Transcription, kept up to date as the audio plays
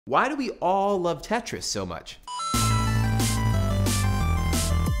Why do we all love Tetris so much?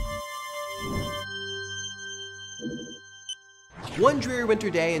 One dreary winter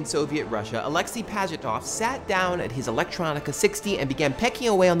day in Soviet Russia, Alexei Pajitnov sat down at his Electronica 60 and began pecking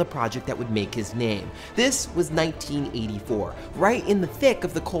away on the project that would make his name. This was 1984, right in the thick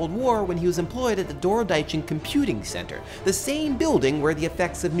of the Cold War when he was employed at the Dorodichin Computing Center, the same building where the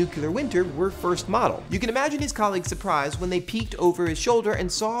effects of nuclear winter were first modeled. You can imagine his colleagues' surprise when they peeked over his shoulder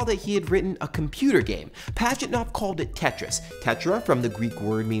and saw that he had written a computer game. Pajitnov called it Tetris, tetra from the Greek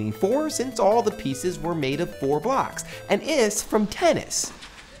word meaning four, since all the pieces were made of 4 blocks, and is from tennis,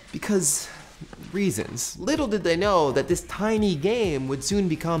 because reasons. Little did they know that this tiny game would soon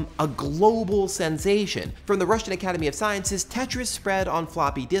become a global sensation. From the Russian Academy of Sciences, Tetris spread on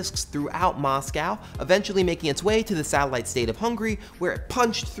floppy disks throughout Moscow, eventually making its way to the satellite state of Hungary, where it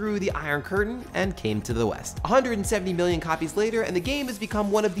punched through the Iron Curtain and came to the West. 170 million copies later, and the game has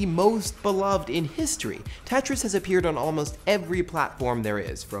become one of the most beloved in history. Tetris has appeared on almost every platform there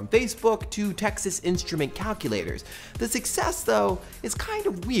is, from Facebook to Texas Instrument calculators. The success, though, is kind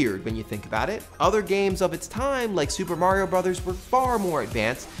of weird when you think about it. Other games of its time, like Super Mario Bros., were far more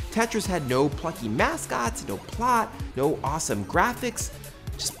advanced. Tetris had no plucky mascots, no plot, no awesome graphics,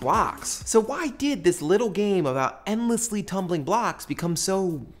 just blocks. So why did this little game about endlessly tumbling blocks become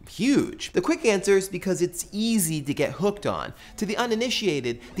so huge? The quick answer is because it's easy to get hooked on. To the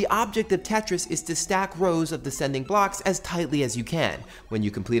uninitiated, the object of Tetris is to stack rows of descending blocks as tightly as you can. When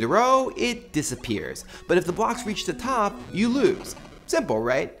you complete a row, it disappears. But if the blocks reach the top, you lose. Simple,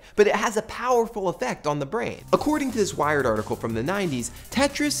 right? But it has a powerful effect on the brain. According to this Wired article from the 90s,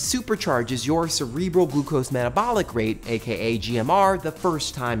 Tetris supercharges your cerebral glucose metabolic rate, aka GMR, the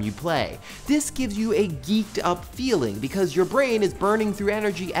first time you play. This gives you a geeked up feeling because your brain is burning through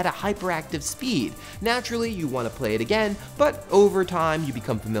energy at a hyperactive speed. Naturally, you want to play it again, but over time you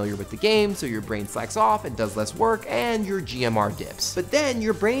become familiar with the game, so your brain slacks off and does less work, and your GMR dips. But then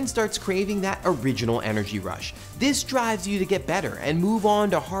your brain starts craving that original energy rush. This drives you to get better and move on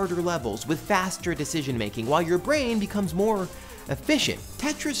to harder levels with faster decision making while your brain becomes more efficient.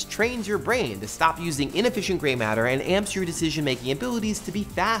 Tetris trains your brain to stop using inefficient gray matter and amps your decision making abilities to be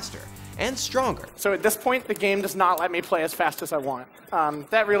faster and stronger. So at this point, the game does not let me play as fast as I want.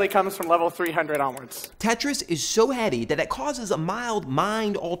 That really comes from level 300 onwards. Tetris is so heady that it causes a mild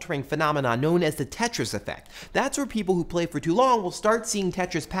mind-altering phenomenon known as the Tetris effect. That's where people who play for too long will start seeing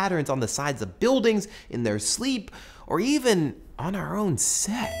Tetris patterns on the sides of buildings, in their sleep, or even on our own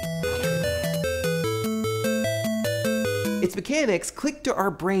set. Its mechanics click to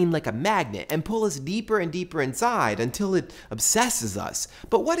our brain like a magnet and pull us deeper and deeper inside until it obsesses us.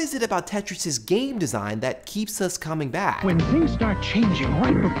 But what is it about Tetris's game design that keeps us coming back? When things start changing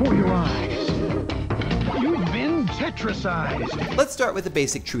right before your eyes, you've been Tetrisized. Let's start with the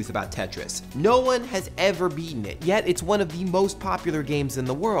basic truth about Tetris. No one has ever beaten it, yet it's one of the most popular games in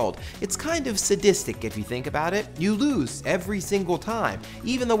the world. It's kind of sadistic if you think about it. You lose every single time.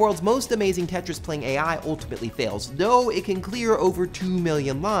 Even the world's most amazing Tetris playing AI ultimately fails, though it can clear over 2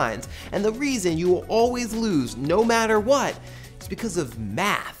 million lines. And the reason you will always lose, no matter what, is because of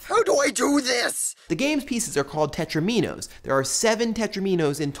math. How do I do this? The game's pieces are called tetrominoes. There are 7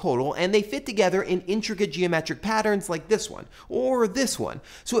 tetrominoes in total, and they fit together in intricate geometric patterns like this one, or this one.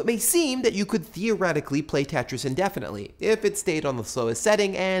 So it may seem that you could theoretically play Tetris indefinitely, if it stayed on the slowest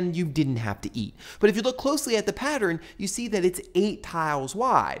setting and you didn't have to eat. But if you look closely at the pattern, you see that it's 8 tiles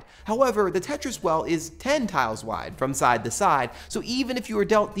wide. However, the Tetris well is 10 tiles wide from side to side, so even if you were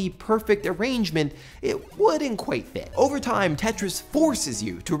dealt the perfect arrangement, it wouldn't quite fit. Over time, Tetris forces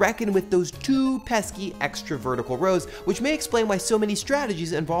you to reckon with those 2 pesky extra vertical rows, which may explain why so many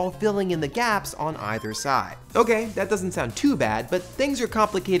strategies involve filling in the gaps on either side. Okay, that doesn't sound too bad, but things are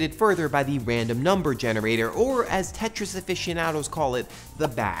complicated further by the random number generator, or as Tetris aficionados call it, the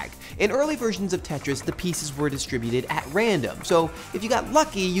bag. In early versions of Tetris, the pieces were distributed at random, so if you got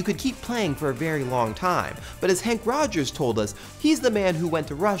lucky, you could keep playing for a very long time. But as Hank Rogers told us, he's the man who went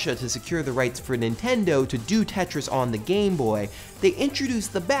to Russia to secure the rights for Nintendo to do Tetris on the Game Boy. They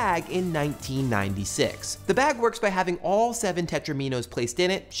introduced the bag in 1996. The bag works by having all 7 tetrominoes placed in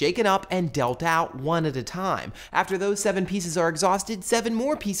it, shaken up, and dealt out one at a time. After those 7 pieces are exhausted, 7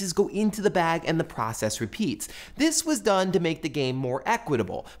 more pieces go into the bag and the process repeats. This was done to make the game more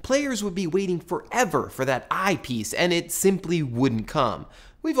equitable. Players would be waiting forever for that eye piece, and it simply wouldn't come.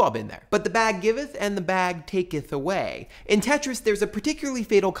 We've all been there. But the bag giveth and the bag taketh away. In Tetris, there's a particularly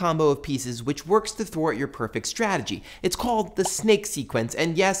fatal combo of pieces which works to thwart your perfect strategy. It's called the snake sequence,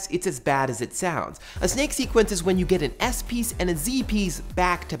 and yes, it's as bad as it sounds. A snake sequence is when you get an S piece and a Z piece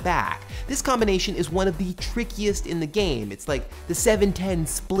back to back. This combination is one of the trickiest in the game. It's like the 7-10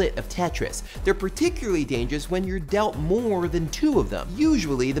 split of Tetris. They're particularly dangerous when you're dealt more than 2 of them.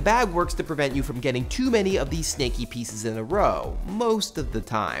 Usually, the bag works to prevent you from getting too many of these snaky pieces in a row, most of the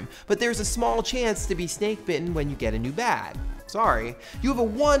time, but there's a small chance to be snake bitten when you get a new bag. Sorry, you have a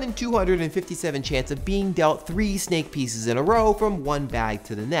 1 in 257 chance of being dealt 3 snake pieces in a row from one bag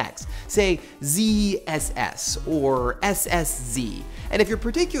to the next. Say ZSS or SSZ. And if you're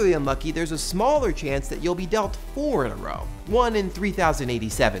particularly unlucky, there's a smaller chance that you'll be dealt 4 in a row. 1 in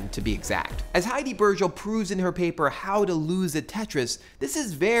 3087 to be exact. As Heidi Burgel proves in her paper How to Lose at Tetris, this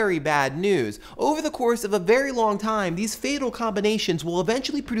is very bad news. Over the course of a very long time, these fatal combinations will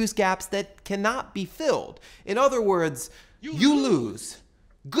eventually produce gaps that cannot be filled. In other words, you lose.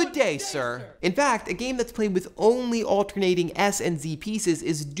 Good day, sir. In fact, a game that's played with only alternating S and Z pieces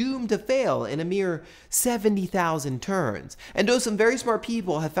is doomed to fail in a mere 70,000 turns. And though some very smart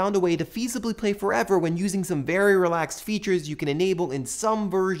people have found a way to feasibly play forever when using some very relaxed features you can enable in some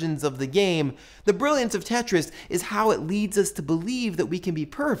versions of the game, the brilliance of Tetris is how it leads us to believe that we can be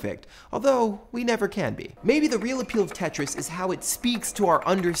perfect, although we never can be. Maybe the real appeal of Tetris is how it speaks to our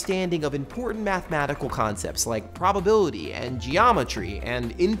understanding of important mathematical concepts like probability and geometry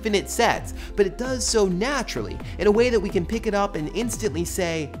and infinite sets, but it does so naturally, in a way that we can pick it up and instantly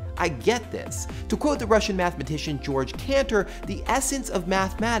say, I get this. To quote the Russian mathematician George Cantor, the essence of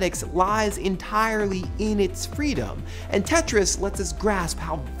mathematics lies entirely in its freedom, and Tetris lets us grasp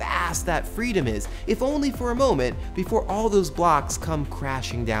how vast that freedom is, if only for a moment, before all those blocks come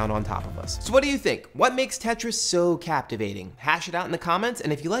crashing down on top of us. So what do you think? What makes Tetris so captivating? Hash it out in the comments,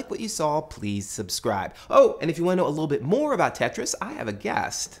 and if you like what you saw, please subscribe. Oh, and if you want to know a little bit more about Tetris, I have a guest.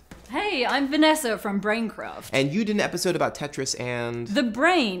 Hey, I'm Vanessa from BrainCraft. And you did an episode about Tetris and... the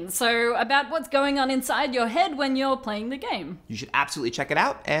brain, so about what's going on inside your head when you're playing the game. You should absolutely check it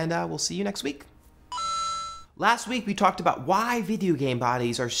out, and we'll see you next week. Last week we talked about why video game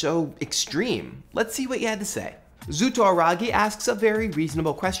bodies are so extreme. Let's see what you had to say. Zuto Aragi asks a very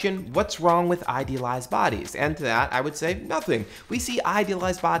reasonable question: what's wrong with idealized bodies? And to that, I would say nothing. We see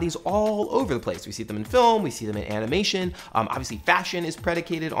idealized bodies all over the place. We see them in film, we see them in animation. Obviously, fashion is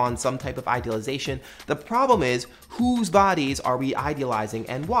predicated on some type of idealization. The problem is, whose bodies are we idealizing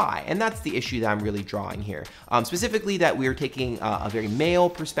and why? And that's the issue that I'm really drawing here. Specifically, that we're taking a very male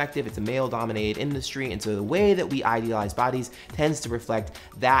perspective. It's a male-dominated industry, and so the way that we idealize bodies tends to reflect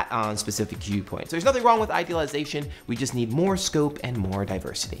that specific viewpoint. So there's nothing wrong with idealization. We just need more scope and more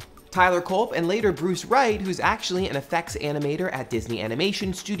diversity. Tyler Culp and later Bruce Wright, who's actually an effects animator at Disney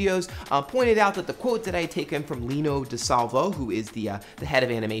Animation Studios, pointed out that the quote that I had taken from Lino DeSalvo, who is the head of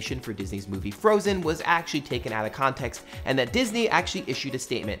animation for Disney's movie Frozen, was actually taken out of context, and that Disney actually issued a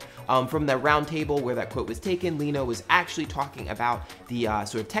statement. From the round table where that quote was taken, Lino was actually talking about the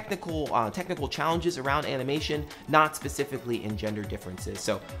sort of technical challenges around animation, not specifically in gender differences.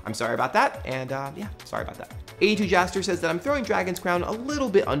 So I'm sorry about that, and yeah, sorry about that. 82 Jaster says that I'm throwing Dragon's Crown a little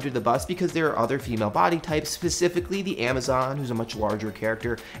bit under the bus because there are other female body types, specifically the Amazon, who's a much larger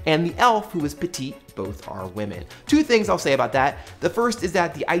character, and the elf, who is petite. Both are women. 2 things I'll say about that. The first is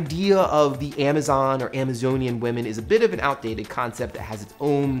that the idea of the Amazon or Amazonian women is a bit of an outdated concept that has its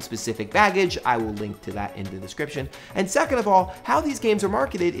own specific baggage. I will link to that in the description. And second of all, how these games are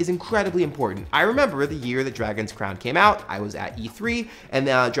marketed is incredibly important. I remember the year that Dragon's Crown came out. I was at E3,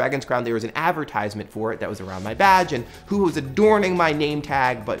 and Dragon's Crown, there was an advertisement for it that was around my badge, and who was adorning my name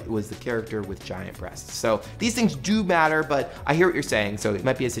tag, but it was the character with giant breasts. So these things do matter, but I hear what you're saying, so it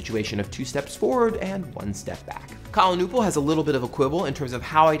might be a situation of 2 steps forward and 1 step back. Colin Newpel has a little bit of a quibble in terms of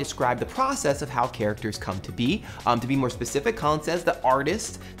how I describe the process of how characters come to be. To be more specific, Colin says that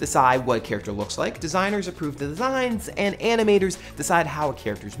artists decide what a character looks like, designers approve the designs, and animators decide how a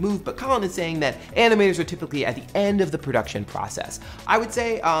character's move, but Colin is saying that animators are typically at the end of the production process. I would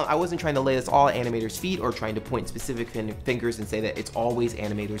say I wasn't trying to lay this all at animators' feet or trying to point specific fingers and say that it's always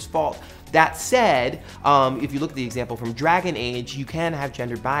animators' fault. That said, if you look at the example from Dragon Age, you can have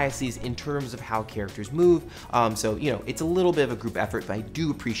gender biases in terms of how characters move. So, you know, it's a little bit of a group effort, but I do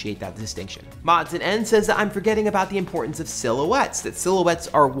appreciate that distinction. Mods and N says that I'm forgetting about the importance of silhouettes, that silhouettes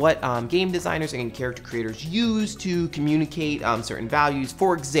are what game designers and character creators use to communicate certain values.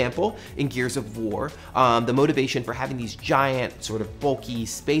 For example, in Gears of War, the motivation for having these giant, sort of bulky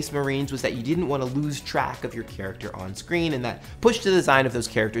space marines was that you didn't want to lose track of your character on screen, and that pushed the design of those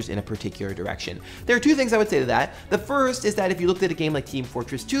characters in a particular direction. There are two things I would say to that. The first is that if you looked at a game like Team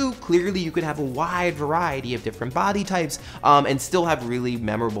Fortress 2, clearly you could have a wide variety of different body types and still have really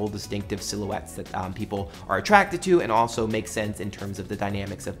memorable, distinctive silhouettes that people are attracted to and also make sense in terms of the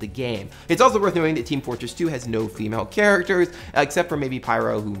dynamics of the game. It's also worth noting that Team Fortress 2 has no female characters, except for maybe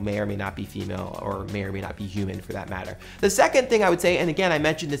Pyro, who may or may not be female or may or may not be human for that matter. The second thing I would say, and again I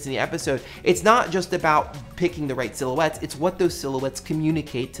mentioned this in the episode, it's not just about picking the right silhouettes, it's what those silhouettes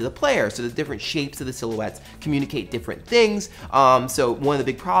communicate to the player. So the different shapes of the silhouettes communicate different things. So one of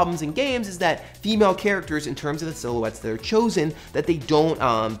the big problems in games is that female characters, in terms of the silhouettes that are chosen, that they don't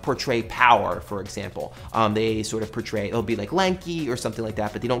portray power, for example. They sort of portray, it'll be like lanky or something like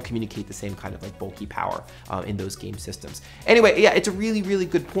that, but they don't communicate the same kind of like bulky power in those game systems. Anyway, yeah, it's a really, really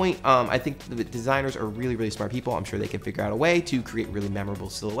good point. I think the designers are really, really smart people. I'm sure they can figure out a way to create really memorable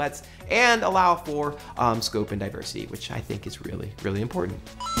silhouettes and allow for scope and diversity, which I think is really, really important.